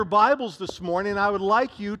Your Bibles this morning, I would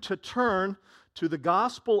like you to turn to the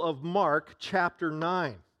Gospel of Mark, chapter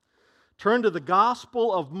 9. Turn to the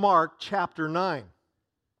Gospel of Mark, chapter 9.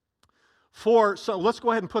 So let's go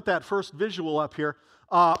ahead and put that first visual up here.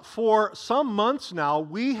 For some months now,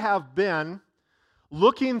 we have been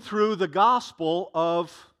looking through the Gospel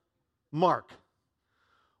of Mark.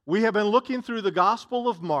 We have been looking through the Gospel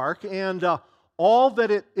of Mark and all that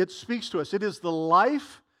it speaks to us. It is the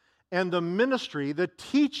life and the ministry, the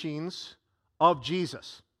teachings of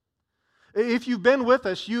Jesus. If you've been with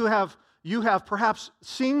us, you have perhaps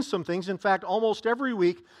seen some things. In fact, almost every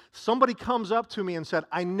week, somebody comes up to me and said,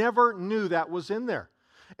 I never knew that was in there.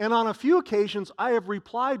 And on a few occasions, I have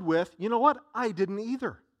replied with, you know what, I didn't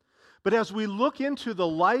either. But as we look into the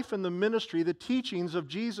life and the ministry, the teachings of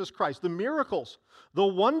Jesus Christ, the miracles, the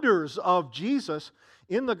wonders of Jesus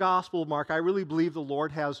in the Gospel of Mark, I really believe the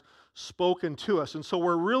Lord has spoken to us. And so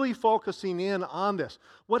we're really focusing in on this.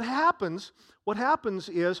 What happens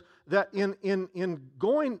is that in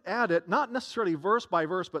going at it, not necessarily verse by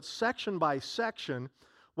verse, but section by section,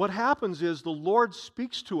 what happens is the Lord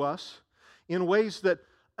speaks to us in ways that,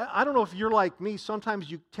 I don't know if you're like me, sometimes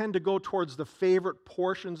you tend to go towards the favorite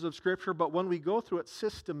portions of Scripture, but when we go through it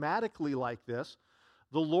systematically like this,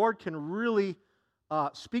 the Lord can really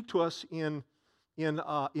speak to us in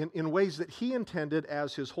ways that He intended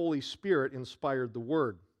as His Holy Spirit inspired the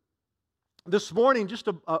Word. This morning, just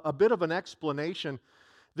a bit of an explanation.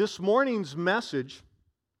 This morning's message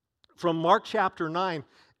from Mark chapter 9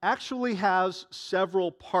 actually has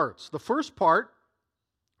several parts. The first part,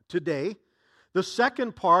 today. The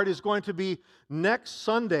second part is going to be next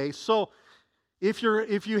Sunday. So if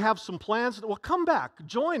you have some plans, well, come back.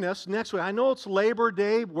 Join us next week. I know it's Labor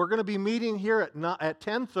Day. We're going to be meeting here at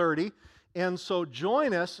 10:30. And so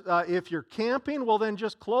join us. If you're camping, well, then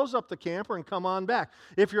just close up the camper and come on back.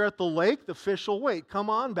 If you're at the lake, the fish will wait. Come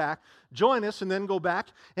on back. Join us and then go back.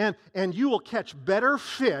 And you will catch better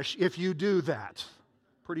fish if you do that.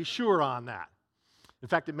 Pretty sure on that. In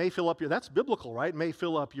fact, it may fill up that's biblical, right? It may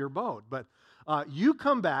fill up your boat. But you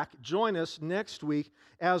come back, join us next week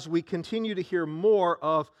as we continue to hear more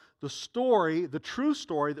of the story, the true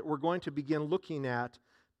story that we're going to begin looking at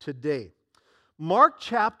today. Mark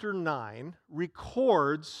chapter 9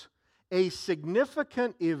 records a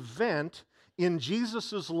significant event in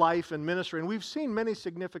Jesus' life and ministry. And we've seen many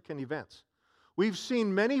significant events. We've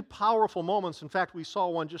seen many powerful moments. In fact, we saw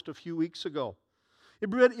one just a few weeks ago. It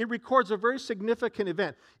records a very significant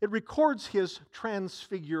event. It records His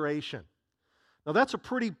transfiguration. Now, that's a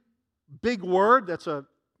pretty big word. That's a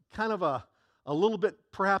kind of a little bit,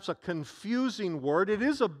 perhaps a confusing word. It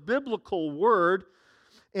is a biblical word,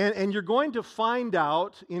 and you're going to find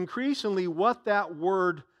out increasingly what that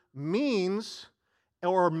word means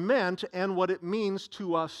or meant and what it means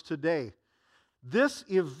to us today. This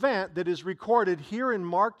event that is recorded here in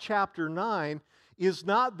Mark chapter 9 is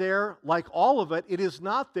not there, like all of it, it is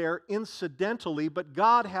not there incidentally, but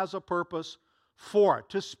God has a purpose for it,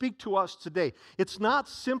 to speak to us today. It's not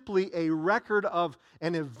simply a record of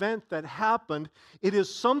an event that happened. It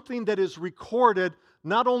is something that is recorded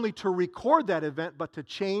not only to record that event, but to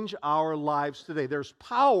change our lives today. There's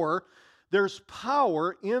power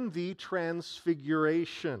in the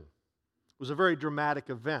transfiguration. It was a very dramatic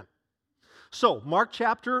event. So, Mark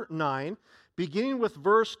chapter 9, beginning with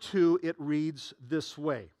verse 2, it reads this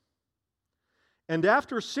way. And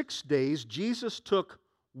after 6 days, Jesus took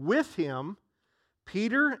with Him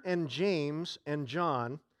Peter and James and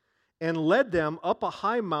John, and led them up a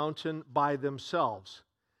high mountain by themselves.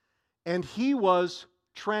 And He was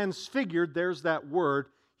transfigured, there's that word,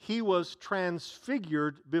 He was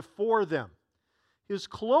transfigured before them. His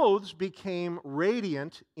clothes became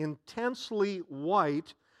radiant, intensely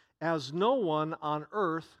white, as no one on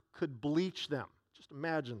earth could bleach them. Just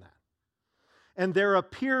imagine that. And there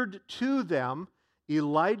appeared to them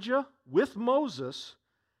Elijah with Moses,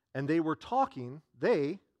 and they were talking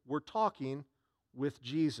with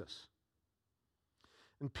Jesus.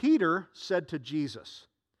 And Peter said to Jesus,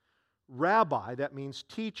 Rabbi, that means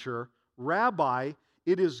teacher, Rabbi,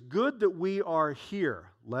 it is good that we are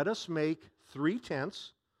here. Let us make 3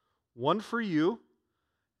 tents, one for you,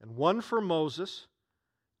 and one for Moses,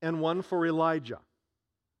 and one for Elijah.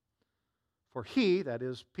 For he, that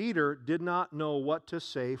is Peter, did not know what to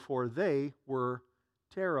say, for they were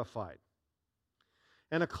terrified.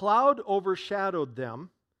 And a cloud overshadowed them,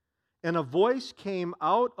 and a voice came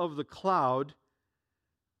out of the cloud,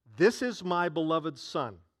 This is my beloved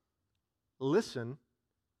Son. Listen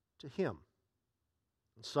to Him.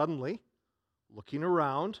 And suddenly, looking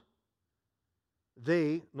around,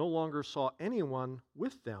 they no longer saw anyone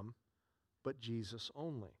with them, but Jesus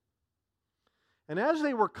only. And as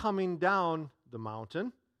they were coming down the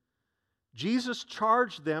mountain, Jesus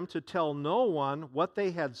charged them to tell no one what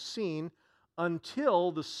they had seen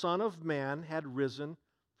until the Son of Man had risen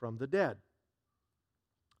from the dead.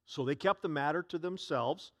 So they kept the matter to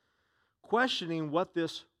themselves, questioning what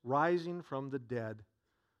this rising from the dead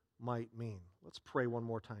might mean. Let's pray one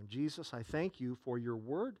more time. Jesus, I thank you for your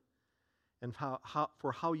word and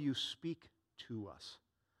for how you speak to us.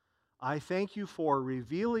 I thank you for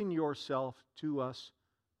revealing yourself to us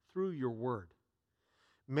through your word.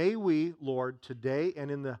 May we, Lord, today and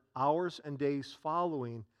in the hours and days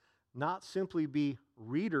following, not simply be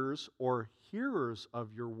readers or hearers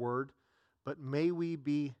of your word, but may we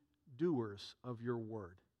be doers of your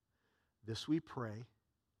word. This we pray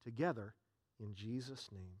together in Jesus'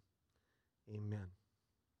 name. Amen.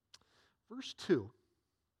 Verse 2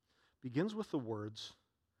 begins with the words,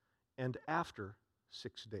 "And after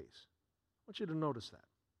 6 days." I want you to notice that.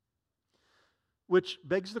 Which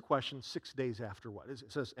begs the question, 6 days after what?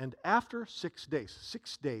 It says, and after 6 days.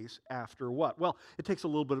 6 days after what? Well, it takes a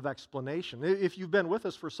little bit of explanation. If you've been with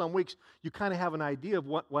us for some weeks, you kind of have an idea of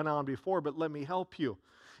what went on before, but let me help you.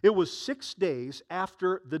 It was 6 days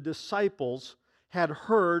after the disciples had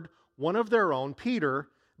heard one of their own, Peter,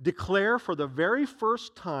 declare for the very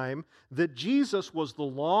first time that Jesus was the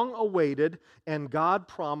long-awaited and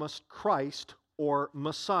God-promised Christ or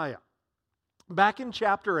Messiah. Back in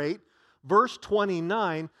chapter 8, verse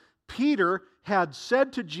 29, Peter had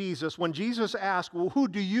said to Jesus, when Jesus asked, well, who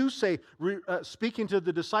do you say, speaking to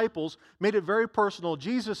the disciples, made it very personal.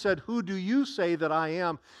 Jesus said, who do you say that I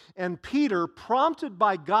am? And Peter, prompted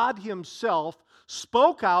by God himself,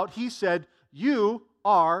 spoke out. He said, you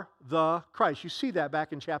are the Christ. You see that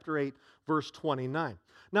back in chapter 8, verse 29.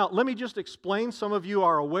 Now, let me just explain. Some of you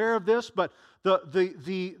are aware of this, but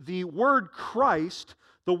the word Christ,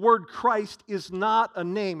 the word Christ is not a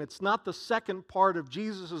name. It's not the second part of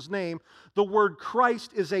Jesus' name. The word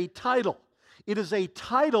Christ is a title. It is a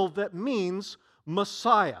title that means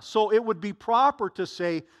Messiah. So it would be proper to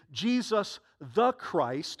say Jesus the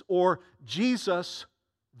Christ or Jesus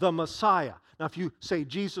the Messiah. Now, if you say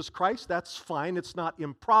Jesus Christ, that's fine. It's not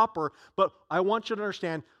improper. But I want you to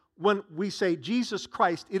understand, when we say Jesus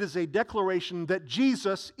Christ, it is a declaration that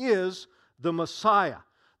Jesus is the Messiah.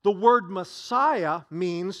 The word Messiah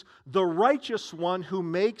means the righteous one who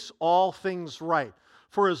makes all things right.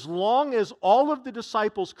 For as long as all of the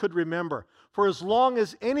disciples could remember, for as long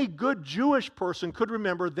as any good Jewish person could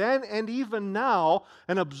remember, then and even now,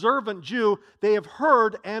 an observant Jew, they have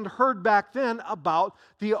heard and heard back then about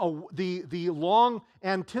the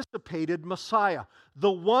long-anticipated Messiah,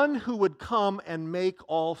 the one who would come and make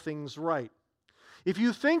all things right. If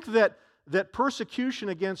you think that persecution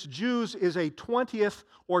against Jews is a 20th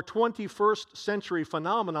or 21st century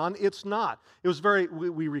phenomenon, it's not. It was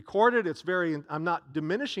we record it, I'm not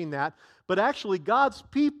diminishing that, but actually God's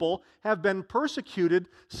people have been persecuted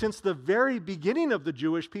since the very beginning of the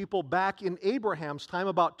Jewish people back in Abraham's time,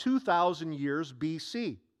 about 2,000 years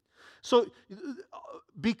BC. So,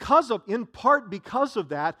 in part because of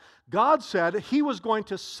that, God said He was going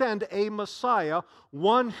to send a Messiah,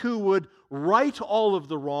 one who would right all of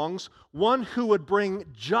the wrongs, one who would bring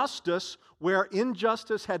justice where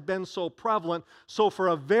injustice had been so prevalent. So for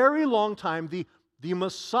a very long time, the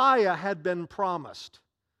Messiah had been promised.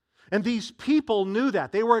 And these people knew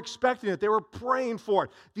that. They were expecting it. They were praying for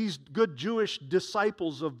it. These good Jewish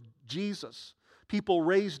disciples of Jesus, people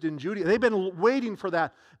raised in Judea, they've been waiting for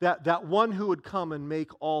that one who would come and make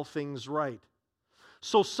all things right.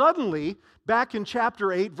 So suddenly, back in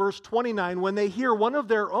chapter 8, verse 29, when they hear one of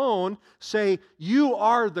their own say, you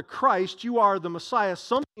are the Christ, you are the Messiah,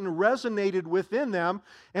 something resonated within them,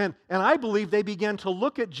 and I believe they began to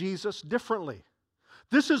look at Jesus differently.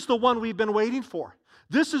 This is the one we've been waiting for.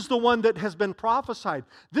 This is the one that has been prophesied.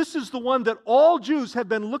 This is the one that all Jews have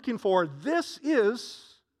been looking for. This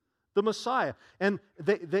is the Messiah. And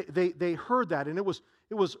they heard that, and it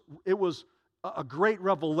was a great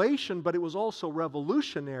revelation, but it was also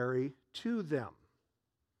revolutionary to them.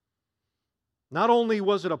 Not only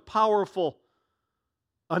was it a powerful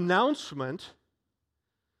announcement,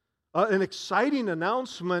 an exciting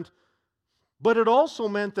announcement, but it also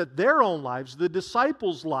meant that their own lives, the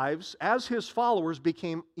disciples' lives, as His followers,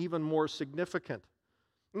 became even more significant.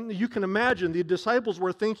 You can imagine the disciples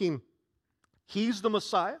were thinking, He's the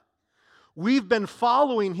Messiah. We've been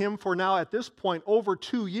following Him for now, at this point, over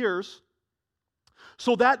 2 years.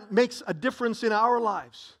 So that makes a difference in our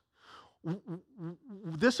lives.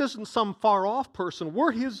 This isn't some far-off person.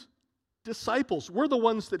 We're His disciples. We're the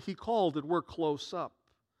ones that He called, and we're close up.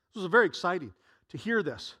 It was very exciting to hear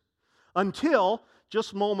this. Until,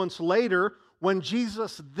 just moments later, when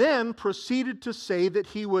Jesus then proceeded to say that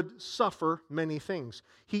he would suffer many things.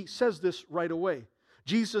 He says this right away.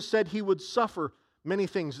 Jesus said he would suffer many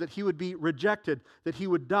things, that he would be rejected, that he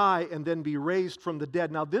would die and then be raised from the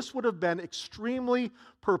dead. Now, this would have been extremely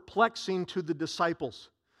perplexing to the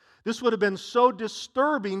disciples. This would have been so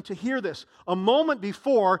disturbing to hear this. A moment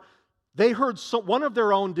before, they heard one of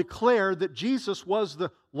their own declare that Jesus was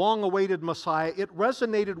the long-awaited Messiah. It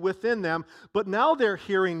resonated within them, but now they're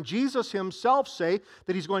hearing Jesus himself say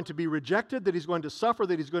that he's going to be rejected, that he's going to suffer,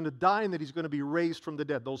 that he's going to die, and that he's going to be raised from the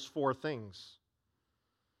dead. Those four things.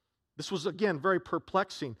 This was, again, very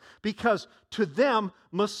perplexing because to them,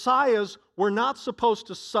 Messiahs were not supposed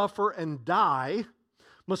to suffer and die.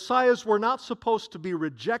 Messiahs were not supposed to be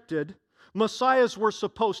rejected. Messiahs were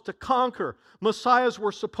supposed to conquer. Messiahs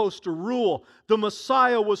were supposed to rule. The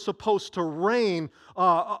Messiah was supposed to reign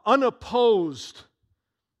unopposed.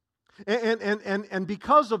 And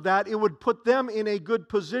because of that, it would put them in a good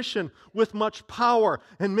position with much power.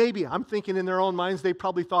 And maybe, I'm thinking in their own minds, they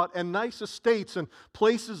probably thought, and nice estates and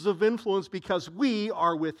places of influence because we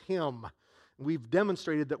are with Him. We've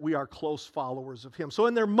demonstrated that we are close followers of Him. So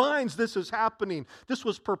in their minds, this is happening. This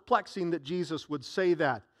was perplexing that Jesus would say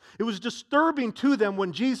that. It was disturbing to them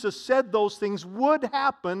when Jesus said those things would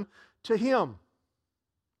happen to Him.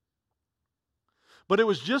 But it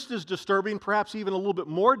was just as disturbing, perhaps even a little bit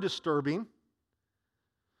more disturbing,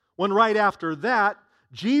 when right after that,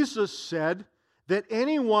 Jesus said that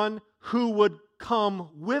anyone who would come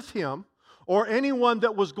with Him, or anyone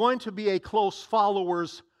that was going to be a close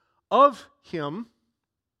followers of Him,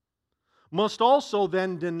 must also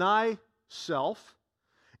then deny self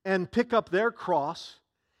and pick up their cross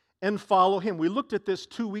and follow Him. We looked at this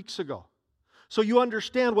 2 weeks ago. So you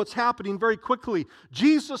understand what's happening very quickly.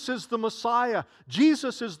 Jesus is the Messiah.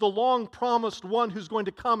 Jesus is the long-promised one who's going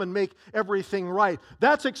to come and make everything right.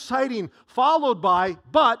 That's exciting, followed by,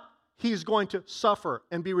 but He's going to suffer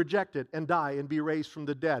and be rejected and die and be raised from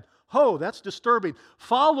the dead. Oh, that's disturbing.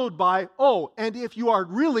 Followed by, oh, and if you are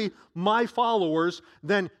really my followers,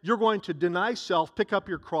 then you're going to deny self, pick up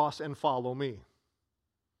your cross, and follow me.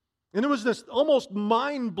 And there was this almost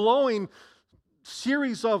mind-blowing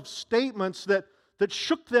series of statements that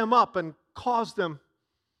shook them up and caused them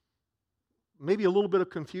maybe a little bit of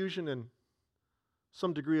confusion and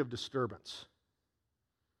some degree of disturbance.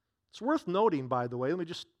 It's worth noting, by the way, let me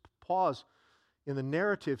just pause in the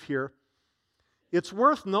narrative here. It's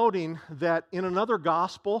worth noting that in another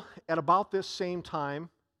gospel, at about this same time,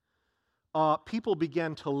 people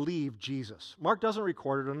began to leave Jesus. Mark doesn't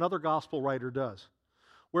record it, another gospel writer does,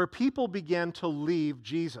 where people began to leave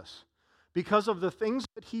Jesus because of the things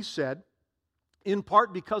that He said, in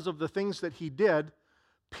part because of the things that He did.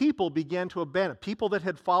 People began to abandon, people that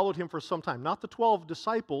had followed Him for some time, not the 12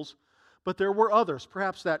 disciples, but there were others,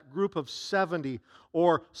 perhaps that group of 70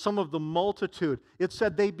 or some of the multitude. It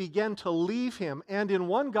said they began to leave Him. And in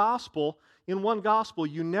one gospel,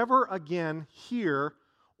 you never again hear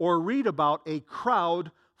or read about a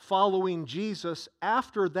crowd following Jesus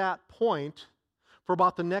after that point for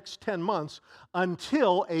about the next 10 months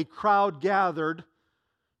until a crowd gathered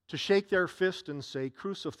to shake their fist and say,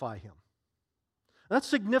 "Crucify Him." That's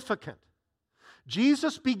significant.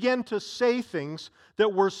 Jesus began to say things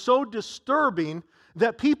that were so disturbing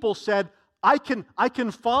that people said, I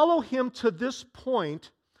can follow Him to this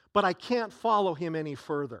point, but I can't follow Him any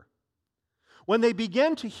further. When they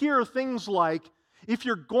began to hear things like, if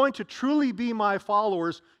you're going to truly be my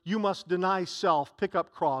followers, you must deny self, pick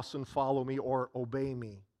up cross, and follow me or obey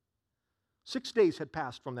me. 6 days had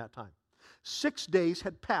passed from that time. 6 days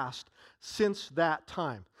had passed since that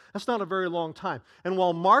time. That's not a very long time. And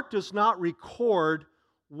while Mark does not record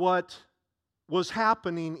what was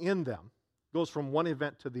happening in them, goes from one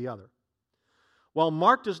event to the other. While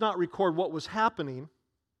Mark does not record what was happening,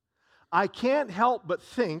 I can't help but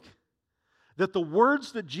think that the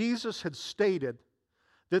words that Jesus had stated,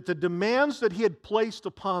 that the demands that He had placed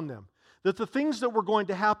upon them, that the things that were going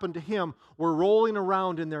to happen to Him were rolling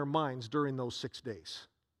around in their minds during those 6 days.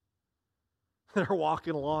 They're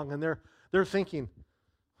walking along and they're thinking,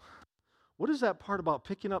 what is that part about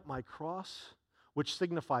picking up my cross, which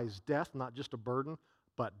signifies death, not just a burden,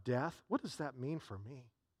 but death? What does that mean for me?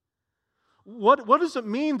 What does it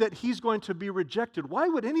mean that He's going to be rejected? Why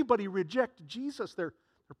would anybody reject Jesus? They're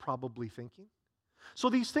probably thinking. So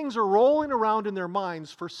these things are rolling around in their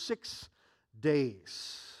minds for 6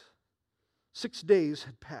 days. 6 days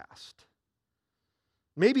had passed.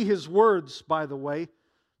 Maybe His words, by the way,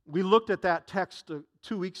 we looked at that text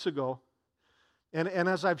 2 weeks ago. And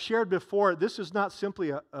as I've shared before, this is not simply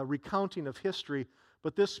a recounting of history,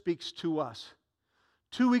 but this speaks to us.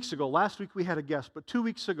 2 weeks ago, last week we had a guest, but 2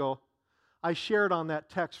 weeks ago, I shared on that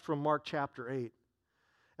text from Mark chapter 8.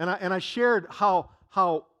 And I shared how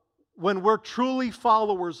when we're truly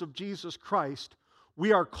followers of Jesus Christ,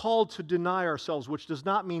 we are called to deny ourselves, which does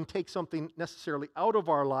not mean take something necessarily out of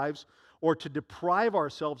our lives or to deprive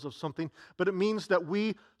ourselves of something, but it means that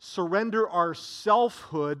we surrender our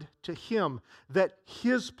selfhood to Him, that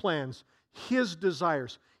His plans, His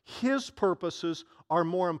desires, His purposes are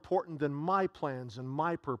more important than my plans and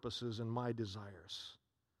my purposes and my desires.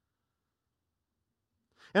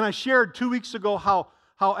 And I shared 2 weeks ago how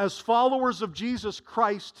as followers of Jesus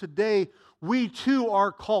Christ today, we too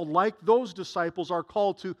are called, like those disciples, are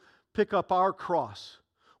called to pick up our cross.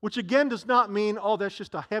 Which again does not mean, oh, that's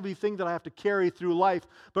just a heavy thing that I have to carry through life,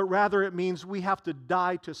 but rather it means we have to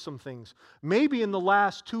die to some things. Maybe in the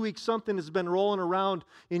last 2 weeks something has been rolling around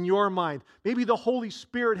in your mind. Maybe the Holy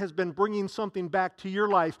Spirit has been bringing something back to your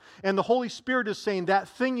life, and the Holy Spirit is saying that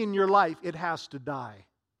thing in your life, it has to die.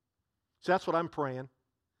 So that's what I'm praying.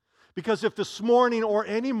 Because if this morning or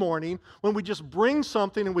any morning, when we just bring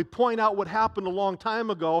something and we point out what happened a long time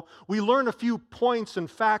ago, we learn a few points and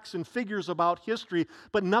facts and figures about history,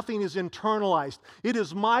 but nothing is internalized. It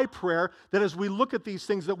is my prayer that as we look at these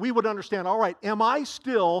things that we would understand, all right,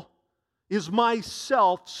 is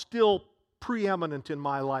myself still preeminent in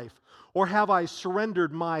my life? Or have I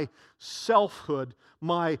surrendered my selfhood,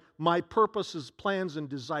 my purposes, plans, and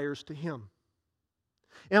desires to Him?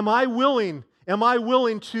 Am I willing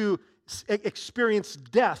to experience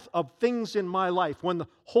death of things in my life when the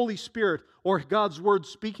Holy Spirit or God's Word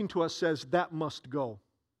speaking to us says that must go?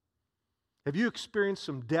 Have you experienced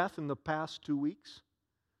some death in the past 2 weeks?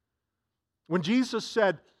 When Jesus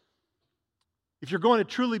said, if you're going to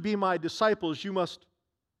truly be my disciples, you must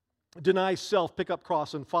deny self, pick up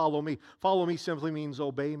cross, and follow me. Follow me simply means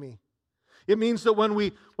obey me. It means that when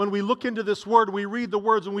we look into this Word, we read the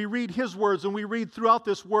words, and we read His words, and we read throughout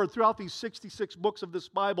this Word, throughout these 66 books of this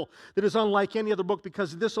Bible that is unlike any other book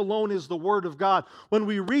because this alone is the Word of God. When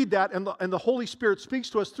we read that and the Holy Spirit speaks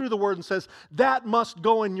to us through the Word and says, that must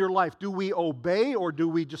go in your life, do we obey or do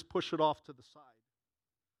we just push it off to the side?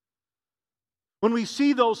 When we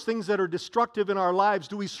see those things that are destructive in our lives,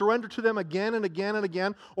 do we surrender to them again and again and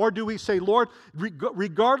again? Or do we say, Lord,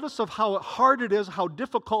 regardless of how hard it is, how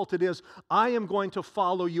difficult it is, I am going to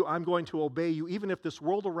follow you, I'm going to obey you, even if this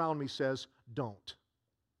world around me says, don't.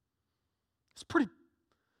 It's pretty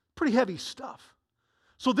heavy stuff.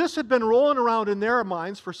 So this had been rolling around in their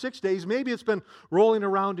minds for 6 days. Maybe it's been rolling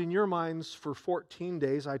around in your minds for 14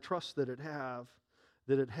 days. I trust that it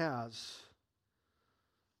has.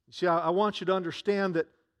 See, I want you to understand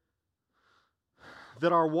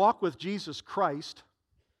that our walk with Jesus Christ,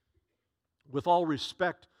 with all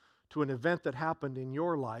respect to an event that happened in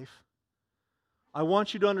your life, I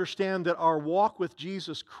want you to understand that our walk with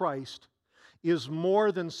Jesus Christ is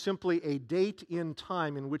more than simply a date in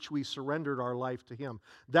time in which we surrendered our life to Him.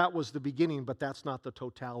 That was the beginning, but that's not the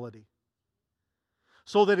totality.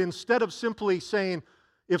 So that instead of simply saying,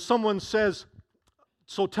 if someone says,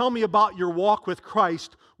 so tell me about your walk with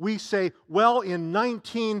Christ, we say, well, in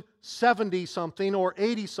 1970-something or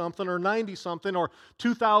 80-something or 90-something or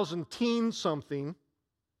 2010-something,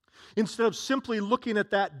 instead of simply looking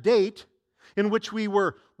at that date in which we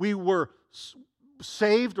were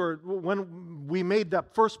saved or when we made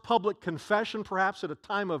that first public confession, perhaps at a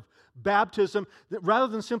time of baptism, that rather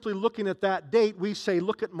than simply looking at that date, we say,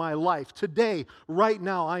 look at my life. Today, right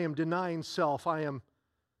now, I am denying self. I am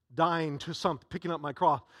dying to something, picking up my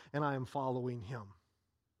cross, and I am following Him.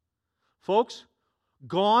 Folks,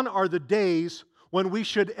 gone are the days when we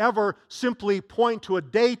should ever simply point to a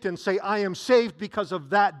date and say, I am saved because of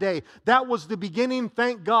that day. That was the beginning,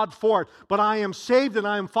 thank God for it. But I am saved and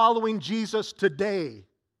I am following Jesus today.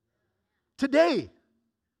 Today.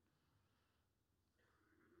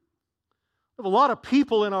 We have a lot of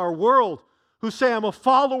people in our world who say, I'm a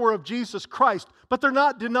follower of Jesus Christ, but they're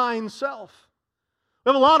not denying self. We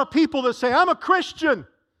have a lot of people that say, I'm a Christian,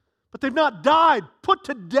 but they've not died, put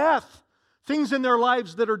to death, things in their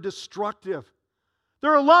lives that are destructive.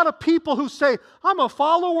 There are a lot of people who say, I'm a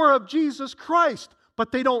follower of Jesus Christ,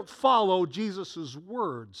 but they don't follow Jesus'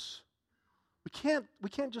 words. We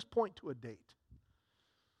can't just point to a date.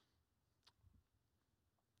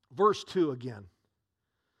 Verse 2 again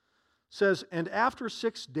says, and after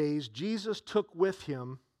 6 days, Jesus took with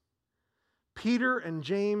Him Peter and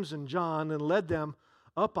James and John and led them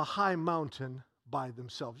up a high mountain by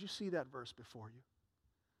themselves. You see that verse before you.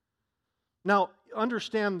 Now,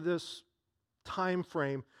 understand this time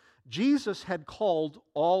frame. Jesus had called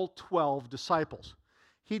all 12 disciples.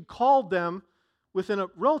 He'd called them within a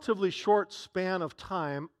relatively short span of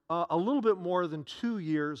time, a little bit more than 2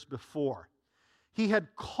 years before. He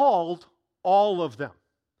had called all of them.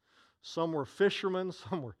 Some were fishermen,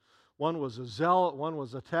 one was a zealot, one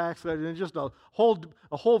was a tax collector, and just a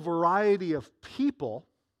whole variety of people.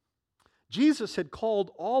 Jesus had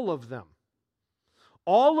called all of them.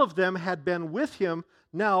 All of them had been with him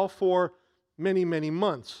now for many, many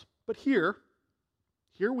months. But here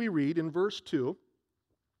we read in verse 2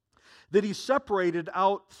 that he separated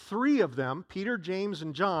out 3 of them, Peter, James,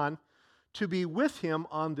 and John, to be with him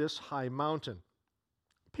on this high mountain.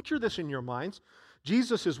 Picture this in your minds.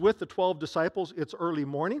 Jesus is with the 12 disciples. It's early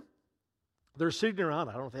morning. They're sitting around.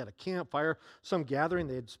 I don't know if they had a campfire, some gathering.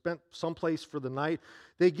 They had spent someplace for the night.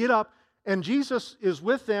 They get up, and Jesus is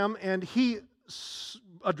with them, and he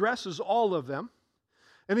addresses all of them.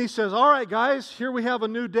 And he says, all right, guys, here we have a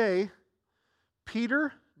new day.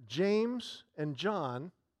 Peter, James, and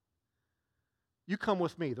John, you come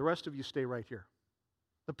with me. The rest of you stay right here.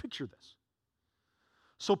 Now picture this.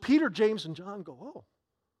 So Peter, James, and John go,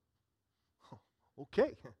 oh,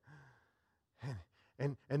 okay.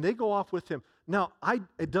 And they go off with him. Now,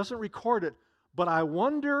 it doesn't record it, but I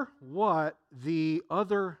wonder what the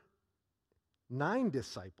other 9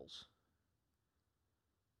 disciples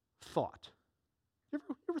thought. You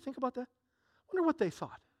ever think about that? I wonder what they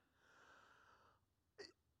thought.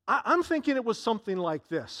 I'm thinking it was something like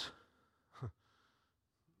this.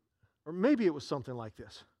 Or maybe it was something like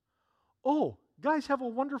this. Oh, guys, have a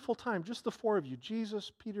wonderful time. Just the 4 of you.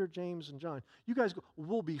 Jesus, Peter, James, and John. You guys go,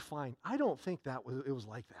 we'll be fine. I don't think it was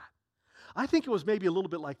like that. I think it was maybe a little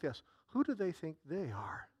bit like this. Who do they think they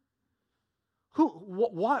are?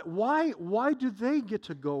 Why do they get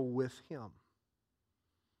to go with him?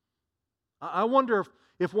 I wonder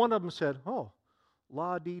if one of them said, oh,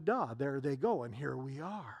 la-dee-da, there they go, and here we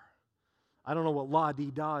are. I don't know what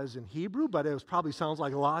la-dee-da is in Hebrew, but it probably sounds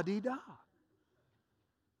like la-dee-da.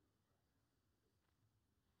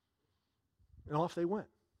 And off they went.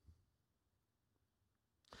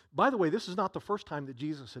 By the way, this is not the first time that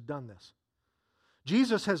Jesus had done this.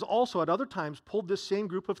 Jesus has also at other times pulled this same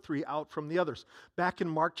group of 3 out from the others. Back in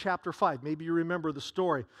Mark chapter 5, maybe you remember the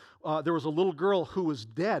story. There was a little girl who was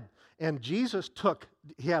dead, and Jesus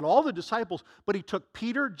he had all the disciples, but he took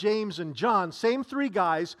Peter, James, and John, same 3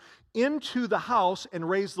 guys, into the house and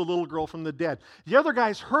raised the little girl from the dead. The other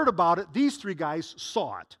guys heard about it. These 3 guys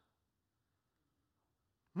saw it.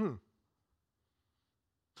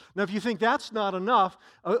 Now, if you think that's not enough,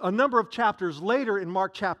 a number of chapters later in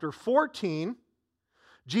Mark chapter 14,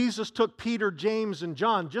 Jesus took Peter, James, and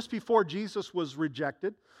John just before Jesus was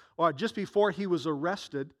rejected, or just before he was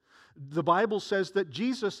arrested. The Bible says that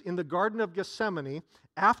Jesus, in the Garden of Gethsemane,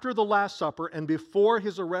 after the Last Supper and before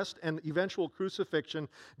his arrest and eventual crucifixion,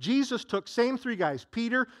 Jesus took same 3 guys,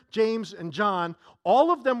 Peter, James, and John.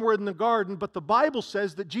 All of them were in the garden, but the Bible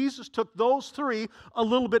says that Jesus took those 3 a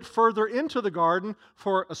little bit further into the garden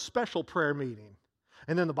for a special prayer meeting.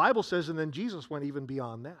 And then the Bible says, and then Jesus went even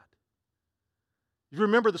beyond that. You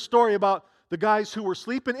remember the story about the guys who were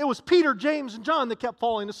sleeping? It was Peter, James, and John that kept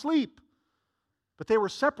falling asleep. But they were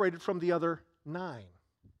separated from the other 9.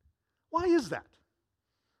 Why is that?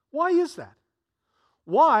 Why is that?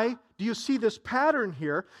 Why do you see this pattern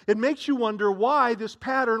here? It makes you wonder why this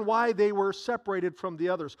pattern, why they were separated from the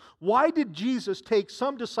others. Why did Jesus take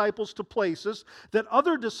some disciples to places that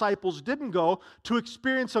other disciples didn't go to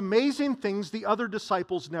experience amazing things the other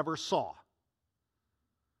disciples never saw?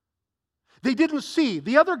 They didn't see,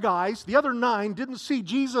 the other guys, the other 9, didn't see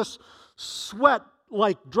Jesus sweat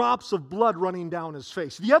like drops of blood running down his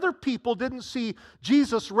face. The other people didn't see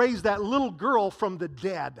Jesus raise that little girl from the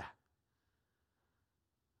dead.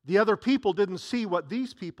 The other people didn't see what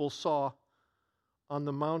these people saw on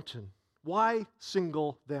the mountain. Why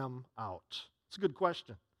single them out? It's a good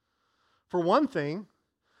question. For one thing,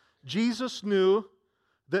 Jesus knew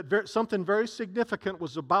that something very significant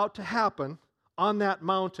was about to happen on that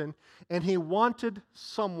mountain, and he wanted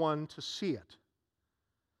someone to see it.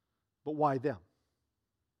 But why them?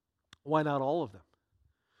 Why not all of them?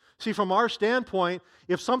 See, from our standpoint,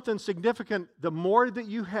 if something's significant, the more that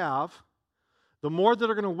you have, the more that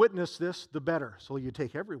are going to witness this, the better. So you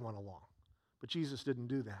take everyone along. But Jesus didn't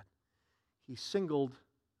do that. He singled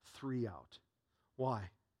 3 out. Why?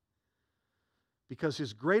 Because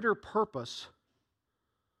his greater purpose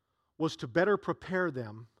was to better prepare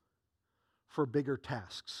them for bigger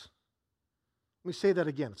tasks. Let me say that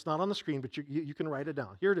again. It's not on the screen, but you can write it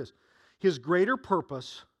down. Here it is. His greater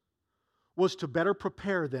purpose was to better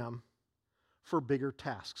prepare them for bigger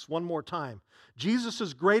tasks. One more time.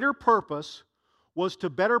 Jesus' greater purpose was to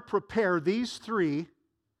better prepare these 3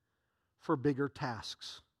 for bigger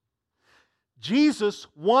tasks. Jesus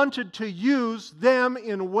wanted to use them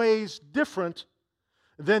in ways different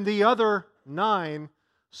than the other 9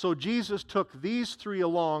 So Jesus took these three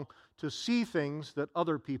along to see things that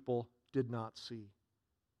other people did not see.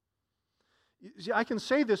 See, I can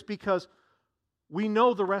say this because we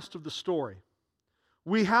know the rest of the story.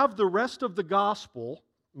 We have the rest of the gospel,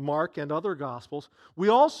 Mark and other gospels. We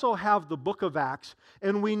also have the book of Acts,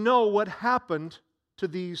 and we know what happened to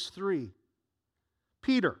these three.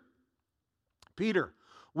 Peter.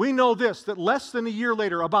 We know this, that less than a year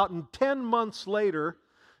later, about 10 months later,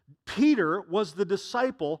 Peter was the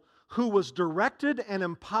disciple who was directed and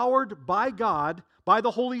empowered by God, by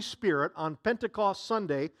the Holy Spirit on Pentecost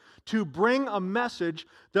Sunday to bring a message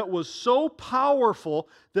that was so powerful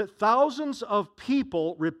that thousands of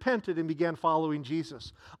people repented and began following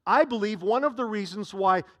Jesus. I believe one of the reasons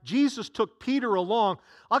why Jesus took Peter along,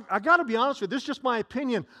 I got to be honest with you, this is just my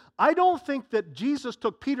opinion. I don't think that Jesus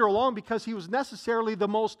took Peter along because he was necessarily the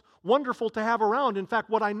most wonderful to have around. In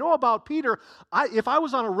fact, what I know about Peter, if I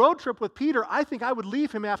was on a road trip with Peter, I think I would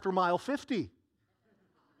leave him after mile 50.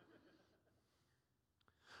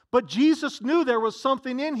 But Jesus knew there was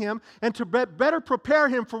something in him, and to better prepare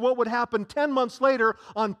him for what would happen 10 months later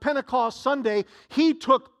on Pentecost Sunday, he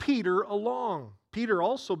took Peter along. Peter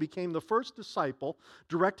also became the first disciple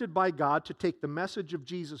directed by God to take the message of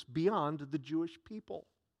Jesus beyond the Jewish people.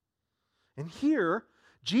 And here,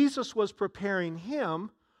 Jesus was preparing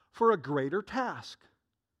him for a greater task.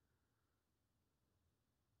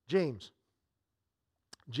 James,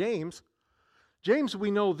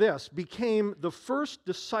 we know this, became the first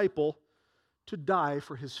disciple to die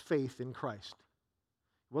for his faith in Christ.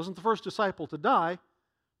 He wasn't the first disciple to die.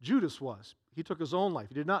 Judas was. He took his own life.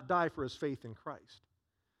 He did not die for his faith in Christ.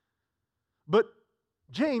 But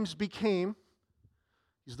James became,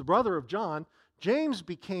 he's the brother of John, James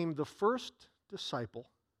became the first disciple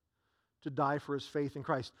to die for his faith in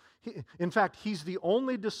Christ. In fact, he's the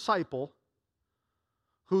only disciple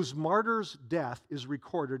whose martyr's death is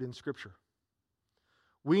recorded in Scripture.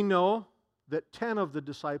 We know that 10 of the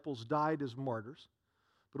disciples died as martyrs,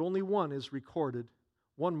 but only one is recorded.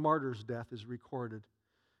 One martyr's death is recorded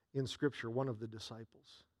in Scripture, one of the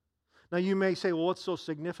disciples. Now you may say, well, what's so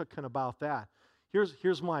significant about that?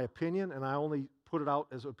 Here's my opinion, and I only put it out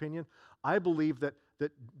as opinion. I believe that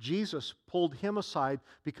Jesus pulled him aside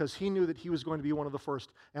because he knew that he was going to be one of the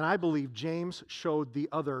first. And I believe James showed the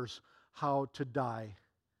others how to die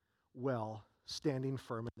well, standing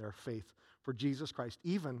firm in their faith for Jesus Christ,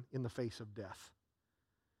 even in the face of death.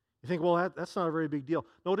 You think, well, that's not a very big deal.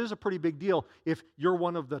 No, it is a pretty big deal if you're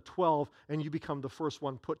one of the 12 and you become the first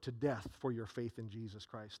one put to death for your faith in Jesus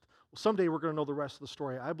Christ. Well, someday we're going to know the rest of the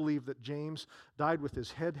story. I believe that James died with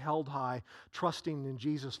his head held high, trusting in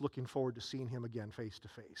Jesus, looking forward to seeing him again face to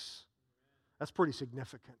face. That's pretty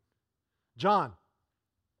significant. John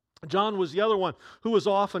was the other one who was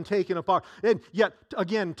often taken apart. And yet,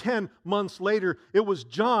 again, 10 months later, it was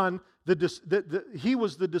John, he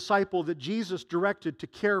was the disciple that Jesus directed to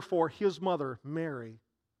care for his mother, Mary,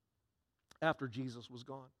 after Jesus was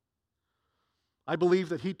gone. I believe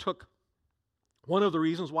that one of the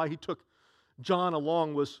reasons why he took John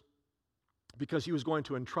along was because he was going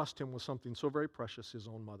to entrust him with something so very precious, his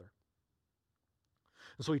own mother.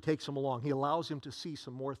 And so he takes him along. He allows him to see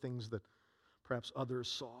some more things that perhaps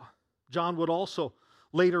others saw. John would also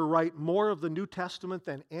later write more of the New Testament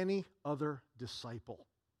than any other disciple.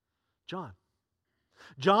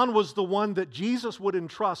 John was the one that Jesus would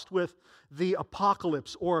entrust with the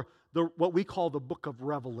apocalypse, or what we call the book of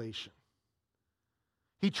Revelation.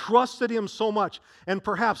 He trusted him so much. And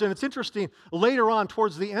it's interesting, later on,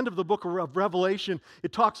 towards the end of the book of Revelation,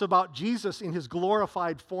 it talks about Jesus in his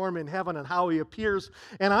glorified form in heaven and how he appears.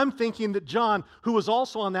 And I'm thinking that John, who was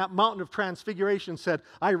also on that mountain of transfiguration, said,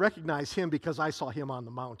 I recognize him because I saw him on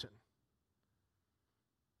the mountain.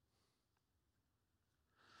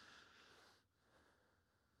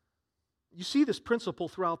 You see this principle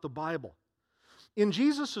throughout the Bible. In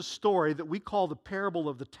Jesus' story that we call the parable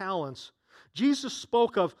of the talents, Jesus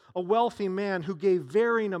spoke of a wealthy man who gave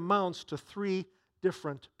varying amounts to 3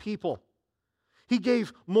 different people. He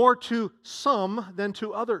gave more to some than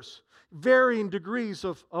to others, varying degrees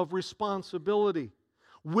of responsibility,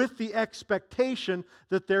 with the expectation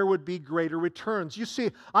that there would be greater returns. You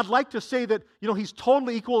see, I'd like to say that, he's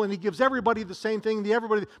totally equal and he gives everybody the same thing,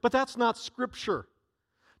 but that's not Scripture.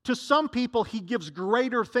 To some people, he gives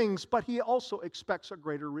greater things, but he also expects a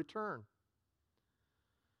greater return.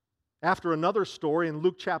 After another story in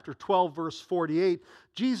Luke chapter 12, verse 48,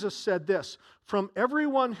 Jesus said this, "From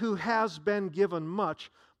everyone who has been given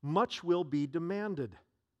much, much will be demanded.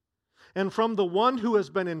 And from the one who has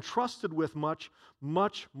been entrusted with much,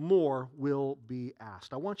 much more will be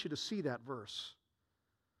asked." I want you to see that verse.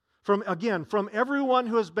 From everyone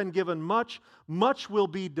who has been given much, much will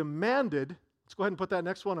be demanded. Let's go ahead and put that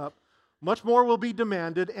next one up. Much more will be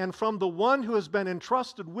demanded, and from the one who has been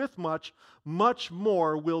entrusted with much, much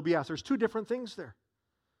more will be asked. There's two different things there.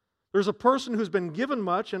 There's a person who's been given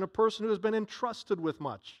much and a person who has been entrusted with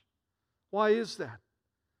much. Why is that?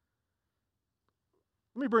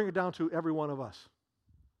 Let me bring it down to every one of us.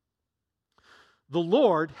 The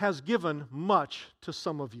Lord has given much to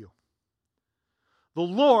some of you. The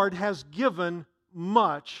Lord has given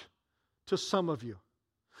much to some of you.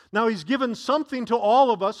 Now, He's given something to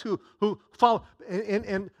all of us who follow,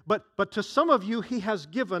 but to some of you, He has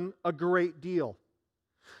given a great deal.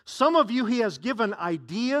 Some of you, He has given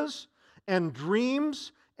ideas and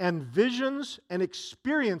dreams and visions and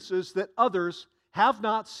experiences that others have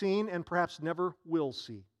not seen and perhaps never will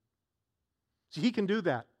see. See, He can do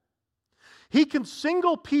that. He can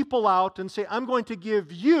single people out and say, I'm going to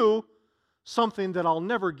give you something that I'll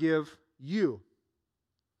never give you.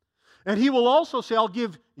 And He will also say, I'll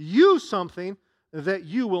give you something that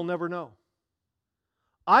you will never know.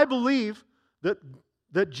 I believe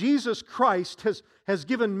that Jesus Christ has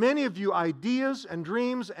given many of you ideas and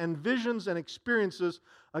dreams and visions and experiences,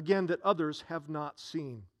 again, that others have not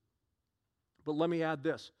seen. But let me add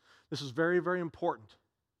this. This is very, very important.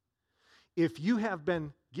 If you have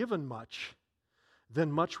been given much,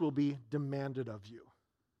 then much will be demanded of you.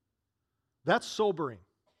 That's sobering.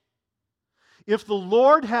 If the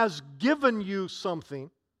Lord has given you something,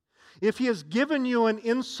 if He has given you an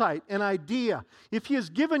insight, an idea, if He has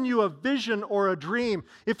given you a vision or a dream,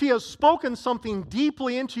 if He has spoken something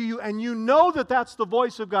deeply into you and you know that that's the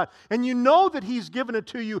voice of God, and you know that He's given it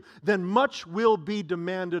to you, then much will be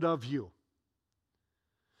demanded of you.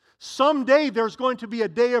 Someday there's going to be a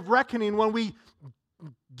day of reckoning when we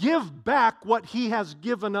give back what He has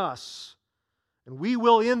given us. And we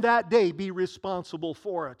will in that day be responsible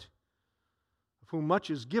for it. Of whom much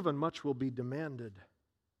is given, much will be demanded.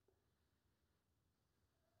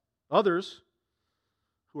 Others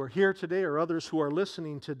who are here today or others who are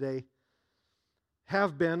listening today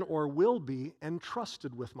have been or will be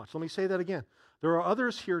entrusted with much. Let me say that again. There are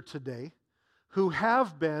others here today who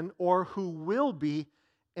have been or who will be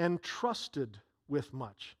entrusted with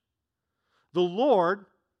much. The Lord,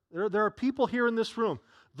 there are people here in this room,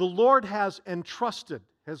 the Lord has entrusted,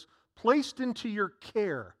 has placed into your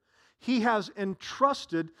care. He has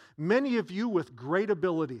entrusted many of you with great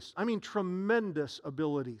abilities. I mean, tremendous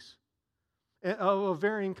abilities of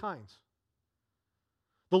varying kinds.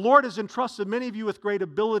 The Lord has entrusted many of you with great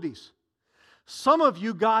abilities. Some of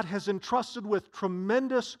you, God has entrusted with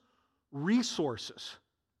tremendous resources.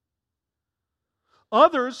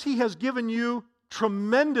 Others, He has given you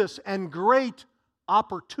tremendous and great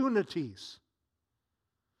opportunities.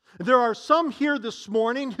 There are some here this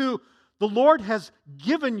morning who the Lord has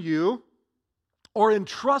given you or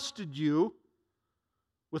entrusted you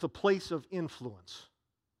with a place of influence.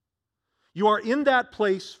 You are in that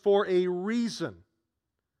place for a reason.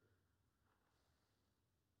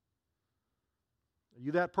 Are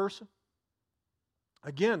you that person?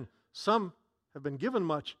 Again, some have been given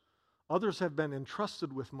much, others have been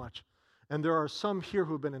entrusted with much, and there are some here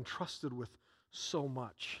who have been entrusted with so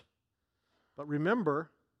much. But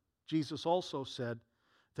remember, Jesus also said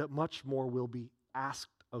that much more will be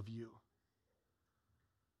asked of you.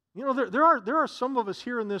 You know, there are some of us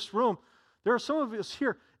here in this room, there are some of us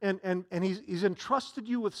here, and he's entrusted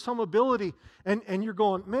you with some ability, and you're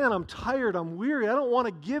going, man, I'm tired, I'm weary, I don't want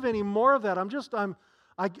to give any more of that.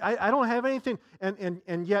 I don't have anything,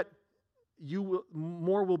 and yet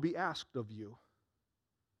more will be asked of you.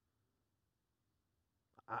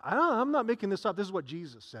 I'm not making this up. This is what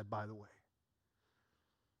Jesus said, by the way.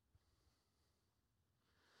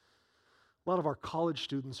 A lot of our college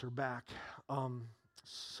students are back.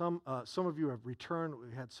 Some of you have returned.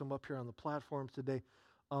 We had some up here on the platform today.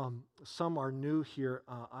 Some are new here.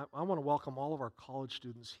 I want to welcome all of our college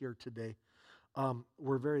students here today.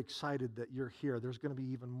 We're very excited that you're here. There's going to be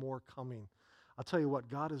even more coming. I'll tell you what,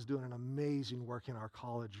 God is doing an amazing work in our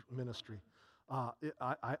college ministry.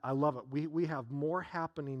 I love it. We have more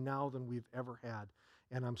happening now than we've ever had.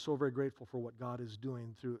 And I'm so very grateful for what God is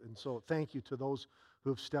doing through. And so thank you to those who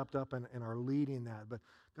have stepped up and are leading that. But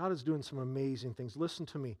God is doing some amazing things. Listen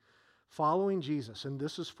to me. Following Jesus, and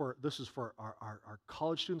this is for our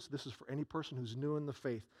college students, this is for any person who's new in the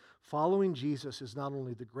faith. Following Jesus is not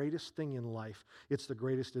only the greatest thing in life, it's the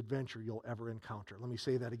greatest adventure you'll ever encounter. Let me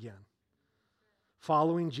say that again.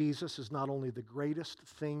 Following Jesus is not only the greatest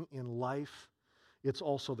thing in life, it's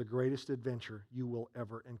also the greatest adventure you will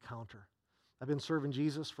ever encounter. I've been serving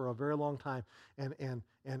Jesus for a very long time, and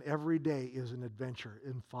every day is an adventure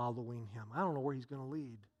in following Him. I don't know where He's going to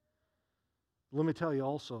lead. Let me tell you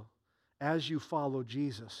also, as you follow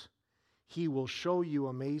Jesus, He will show you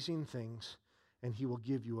amazing things and He will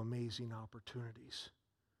give you amazing opportunities.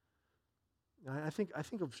 I think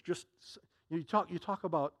of just, you talk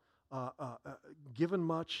about given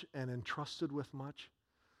much and entrusted with much.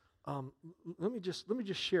 Let me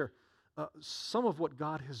just share some of what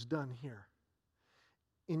God has done here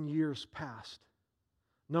in years past.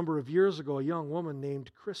 A number of years ago, a young woman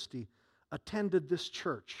named Christy attended this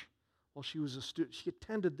church while she was a student. She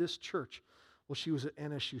attended this church while she was at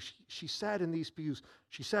NSU. She sat in these pews.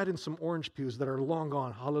 She sat in some orange pews that are long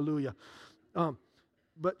gone. Hallelujah.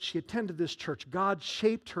 But she attended this church. God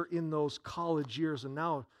shaped her in those college years, and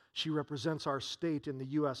now she represents our state in the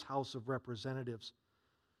U.S. House of Representatives.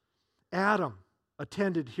 Adam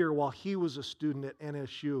attended here while he was a student at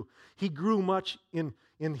NSU. He grew much in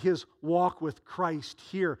his walk with Christ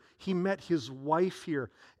here. He met his wife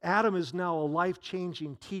here. Adam is now a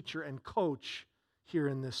life-changing teacher and coach here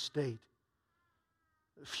in this state.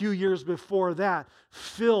 A few years before that,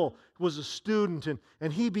 Phil was a student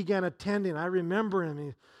and he began attending. I remember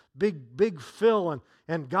him, big Phil,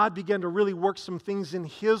 and God began to really work some things in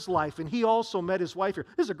his life. And he also met his wife here.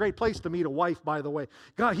 This is a great place to meet a wife, by the way.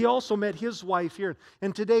 He also met his wife here.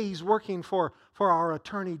 And today he's working for our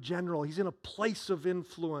Attorney General. He's in a place of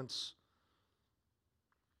influence.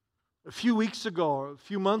 A few weeks ago, or a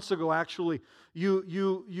few months ago actually,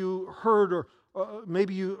 you heard or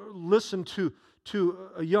maybe you listened to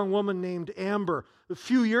a young woman named Amber.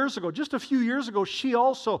 Just a few years ago, she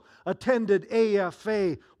also attended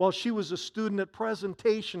AFA while she was a student at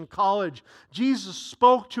Presentation College. Jesus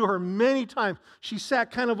spoke to her many times. She sat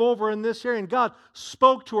kind of over in this area, and God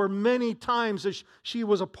spoke to her many times as she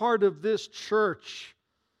was a part of this church.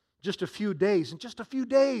 Just a few days.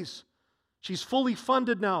 She's fully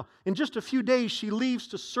funded now. In just a few days, she leaves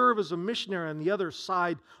to serve as a missionary on the other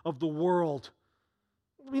side of the world.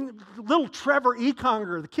 I mean, little Trevor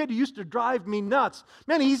Econger, the kid who used to drive me nuts.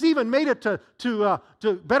 Man, he's even made it to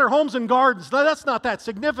Better Homes and Gardens. Now, that's not that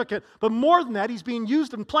significant. But more than that, he's being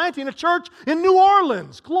used in planting a church in New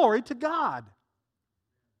Orleans. Glory to God.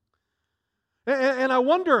 And I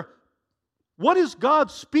wonder, what is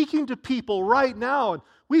God speaking to people right now? And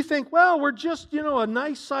we think, well, we're just, a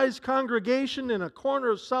nice-sized congregation in a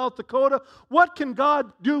corner of South Dakota. What can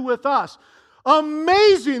God do with us?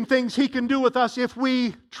 Amazing things He can do with us if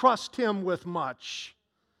we trust Him with much.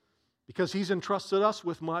 Because He's entrusted us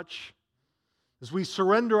with much. As we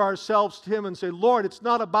surrender ourselves to Him and say, Lord, it's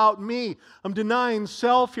not about me. I'm denying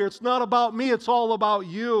self here. It's not about me. It's all about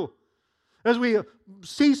You. As we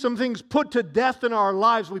see some things put to death in our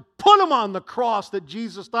lives, we put them on the cross that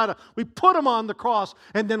Jesus died on. We put them on the cross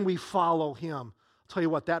and then we follow Him. I'll tell you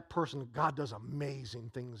what, that person, God does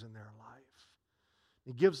amazing things in their life.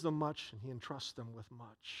 He gives them much and He entrusts them with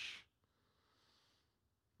much.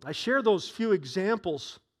 I share those few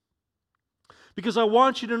examples because I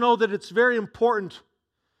want you to know that it's very important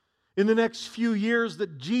in the next few years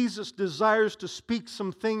that Jesus desires to speak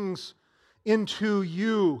some things into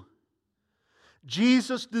you.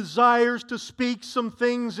 Jesus desires to speak some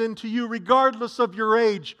things into you regardless of your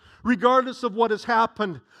age, regardless of what has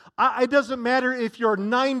happened. It doesn't matter if you're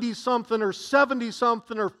 90-something or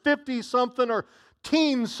 70-something or 50-something or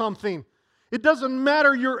teen something. It doesn't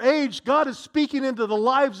matter your age. God is speaking into the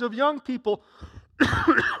lives of young people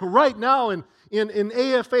right now in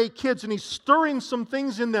AFA kids, and He's stirring some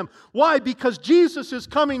things in them. Why? Because Jesus is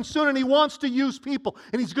coming soon and He wants to use people,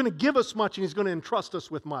 and He's going to give us much and He's going to entrust us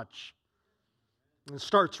with much. And it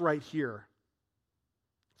starts right here.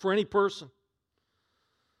 For any person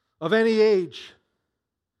of any age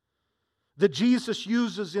that Jesus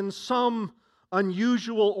uses in some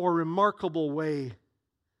unusual or remarkable way.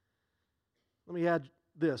 Let me add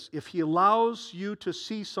this. If He allows you to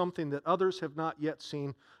see something that others have not yet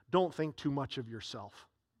seen, don't think too much of yourself.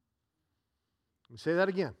 Let me say that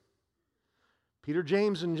again. Peter,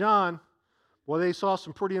 James, and John, well, they saw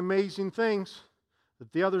some pretty amazing things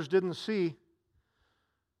that the others didn't see.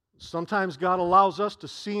 Sometimes God allows us to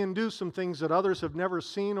see and do some things that others have never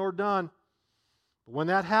seen or done. But when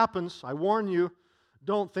that happens, I warn you,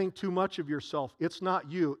 don't think too much of yourself. It's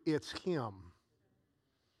not you, it's Him.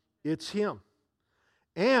 It's Him.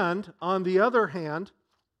 And on the other hand,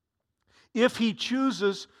 if He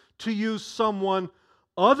chooses to use someone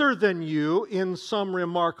other than you in some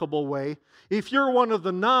remarkable way, if you're one of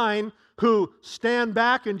the 9 who stand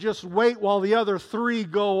back and just wait while the other 3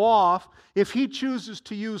 go off, if He chooses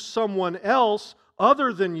to use someone else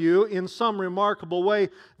other than you in some remarkable way,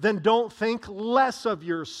 then don't think less of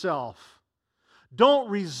yourself. Don't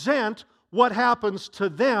resent what happens to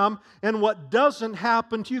them and what doesn't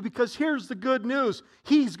happen to you. Because here's the good news.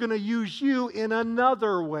 He's going to use you in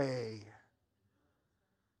another way.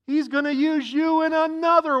 He's going to use you in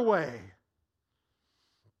another way.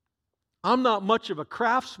 I'm not much of a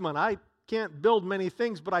craftsman. I can't build many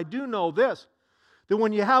things, but I do know this, that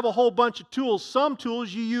when you have a whole bunch of tools, some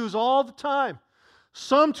tools you use all the time.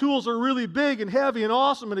 Some tools are really big and heavy and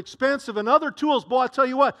awesome and expensive, and other tools, boy, I tell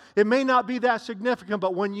you what, it may not be that significant,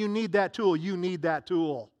 but when you need that tool, you need that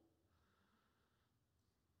tool.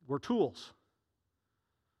 We're tools.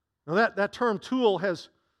 Now that term tool has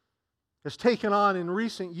taken on in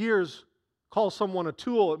recent years, call someone a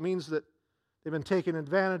tool, it means that they've been taken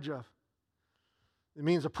advantage of. It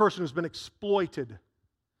means a person who's been exploited.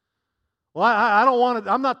 Well, I don't want to,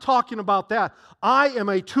 I'm not talking about that. I am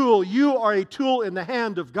a tool. You are a tool in the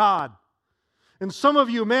hand of God. And some of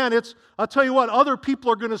you, man, I'll tell you what, other people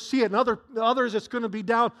are going to see it, and others it's going to be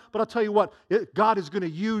down. But I'll tell you what, God is going to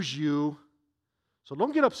use you. So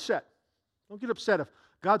don't get upset. Don't get upset if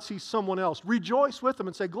God sees someone else. Rejoice with them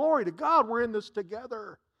and say, glory to God, we're in this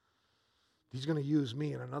together. He's going to use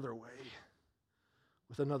me in another way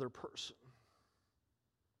with another person.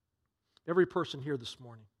 Every person here this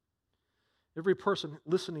morning, every person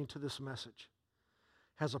listening to this message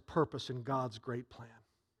has a purpose in God's great plan.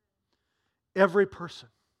 Every person.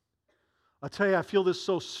 I tell you, I feel this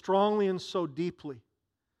so strongly and so deeply.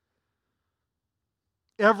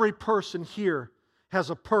 Every person here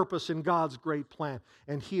has a purpose in God's great plan,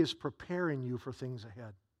 and He is preparing you for things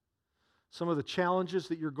ahead. Some of the challenges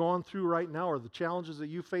that you're going through right now, or the challenges that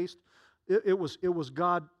you faced, it was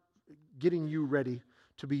God getting you ready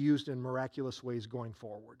to be used in miraculous ways going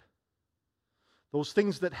forward. Those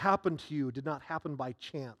things that happened to you did not happen by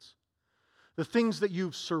chance. The things that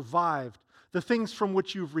you've survived, the things from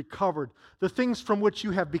which you've recovered, the things from which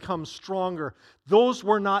you have become stronger, those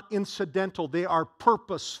were not incidental. They are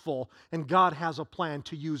purposeful, and God has a plan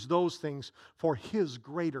to use those things for His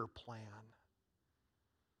greater plan.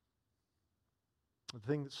 The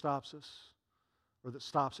thing that stops us, or that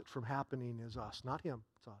stops it from happening, is us, not Him,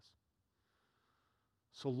 it's us.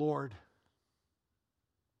 So, Lord,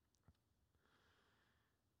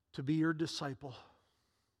 to be your disciple,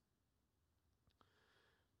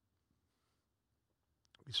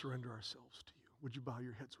 we surrender ourselves to you. Would you bow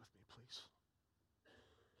your heads with me, please?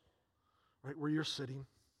 Right where you're sitting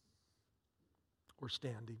or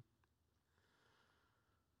standing,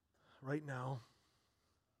 right now,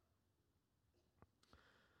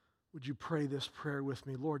 would you pray this prayer with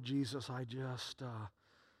me? Lord Jesus, I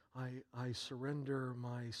surrender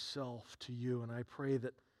myself to you, and I pray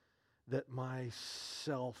that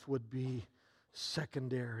myself would be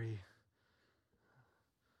secondary,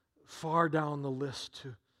 far down the list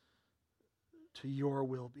to your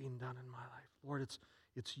will being done in my life. Lord,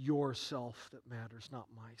 it's your self that matters, not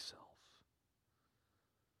myself.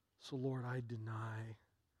 So Lord, I deny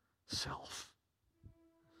self.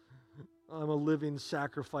 I'm a living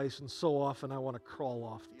sacrifice, and so often I want to crawl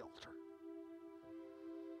off the altar.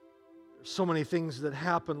 There's so many things that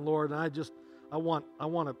happen, Lord, and I want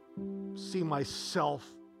to see myself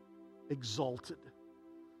exalted.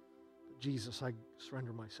 But Jesus, I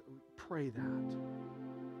surrender myself. Pray that.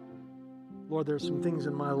 Lord, there's some things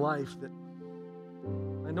in my life that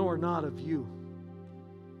I know are not of you.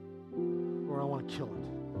 Lord, I want to kill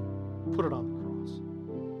it. Put it on the cross.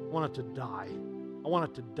 I want it to die. I want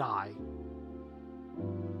it to die.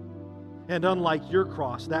 And unlike your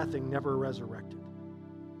cross, that thing never resurrected.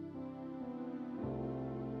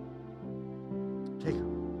 Take up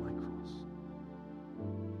my cross.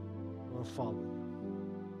 I want to follow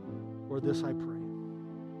you. Lord, this I pray.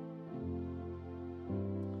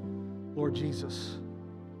 Lord Jesus,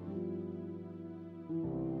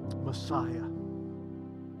 Messiah,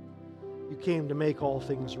 you came to make all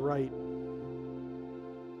things right,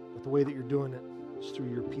 but the way that you're doing it is through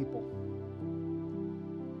your people.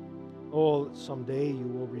 Oh, that someday you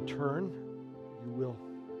will return, you will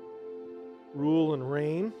rule and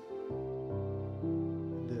reign,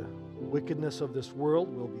 and the wickedness of this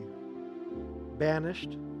world will be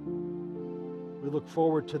banished. We look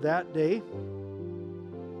forward to that day.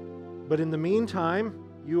 But in the meantime,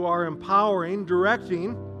 you are empowering,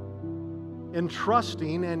 directing,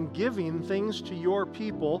 entrusting, and giving things to your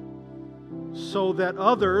people so that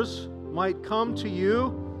others might come to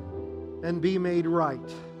you and be made right.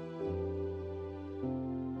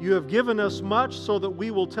 You have given us much so that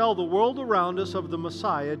we will tell the world around us of the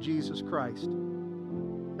Messiah, Jesus Christ.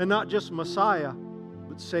 And not just Messiah,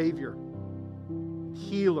 but Savior,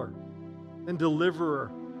 Healer, and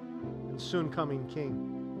Deliverer, and soon coming King.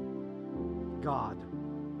 God,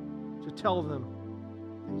 to tell them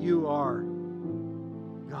that you are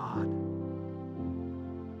God.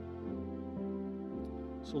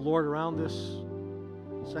 So, Lord, around this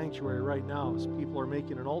sanctuary right now, as people are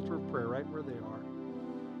making an altar of prayer right where they are,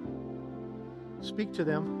 speak to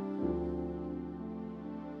them.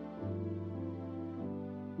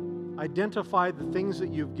 Identify the things that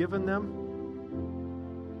you've given them,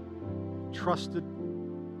 trusted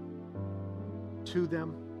to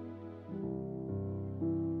them.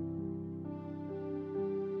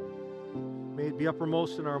 May it be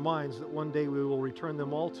uppermost in our minds that one day we will return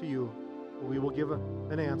them all to you. We will give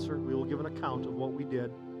an answer. We will give an account of what we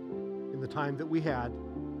did in the time that we had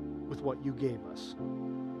with what you gave us.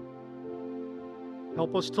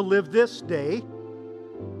 Help us to live this day,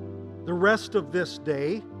 the rest of this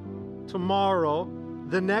day, tomorrow,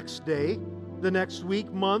 the next day, the next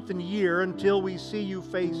week, month, and year until we see you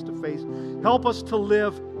face to face. Help us to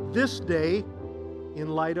live this day in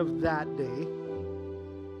light of that day.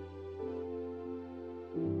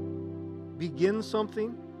 Begin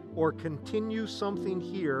something or continue something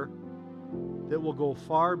here that will go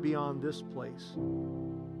far beyond this place.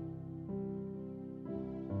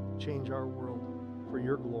 Change our world for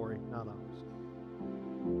your glory, not ours.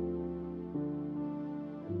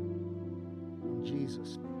 In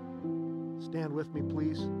Jesus' name. Stand with me,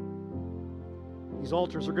 please. These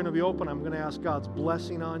altars are going to be open. I'm going to ask God's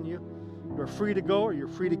blessing on you. You're free to go or you're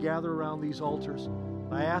free to gather around these altars.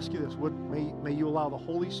 I ask you this, may you allow the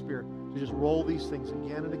Holy Spirit to just roll these things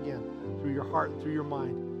again and again through your heart and through your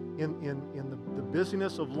mind. In the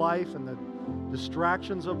busyness of life and the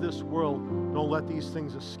distractions of this world, don't let these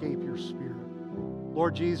things escape your spirit.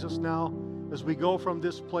 Lord Jesus, now, as we go from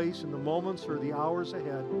this place in the moments or the hours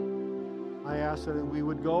ahead, I ask that we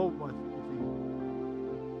would go with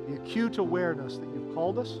the acute awareness that you've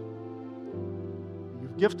called us,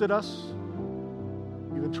 you've gifted us,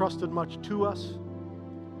 you've entrusted much to us.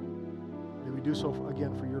 May we do so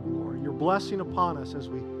again for your glory. Your blessing upon us as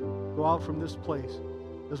we go out from this place,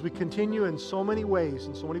 as we continue in so many ways,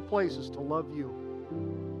 in so many places to love you.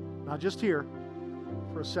 Not just here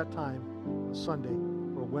for a set time, a Sunday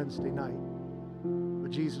or a Wednesday night, but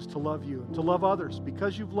Jesus, to love you and to love others.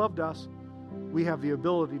 Because you've loved us, we have the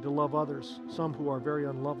ability to love others, some who are very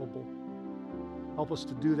unlovable. Help us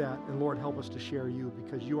to do that, and Lord, help us to share you,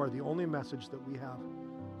 because you are the only message that we have.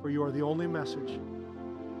 For you are the only message.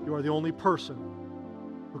 You are the only person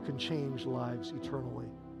who can change lives eternally.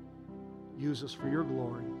 Use us for your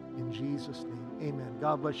glory. In Jesus' name, amen.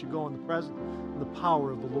 God bless you. Go in the presence and the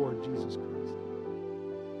power of the Lord Jesus Christ.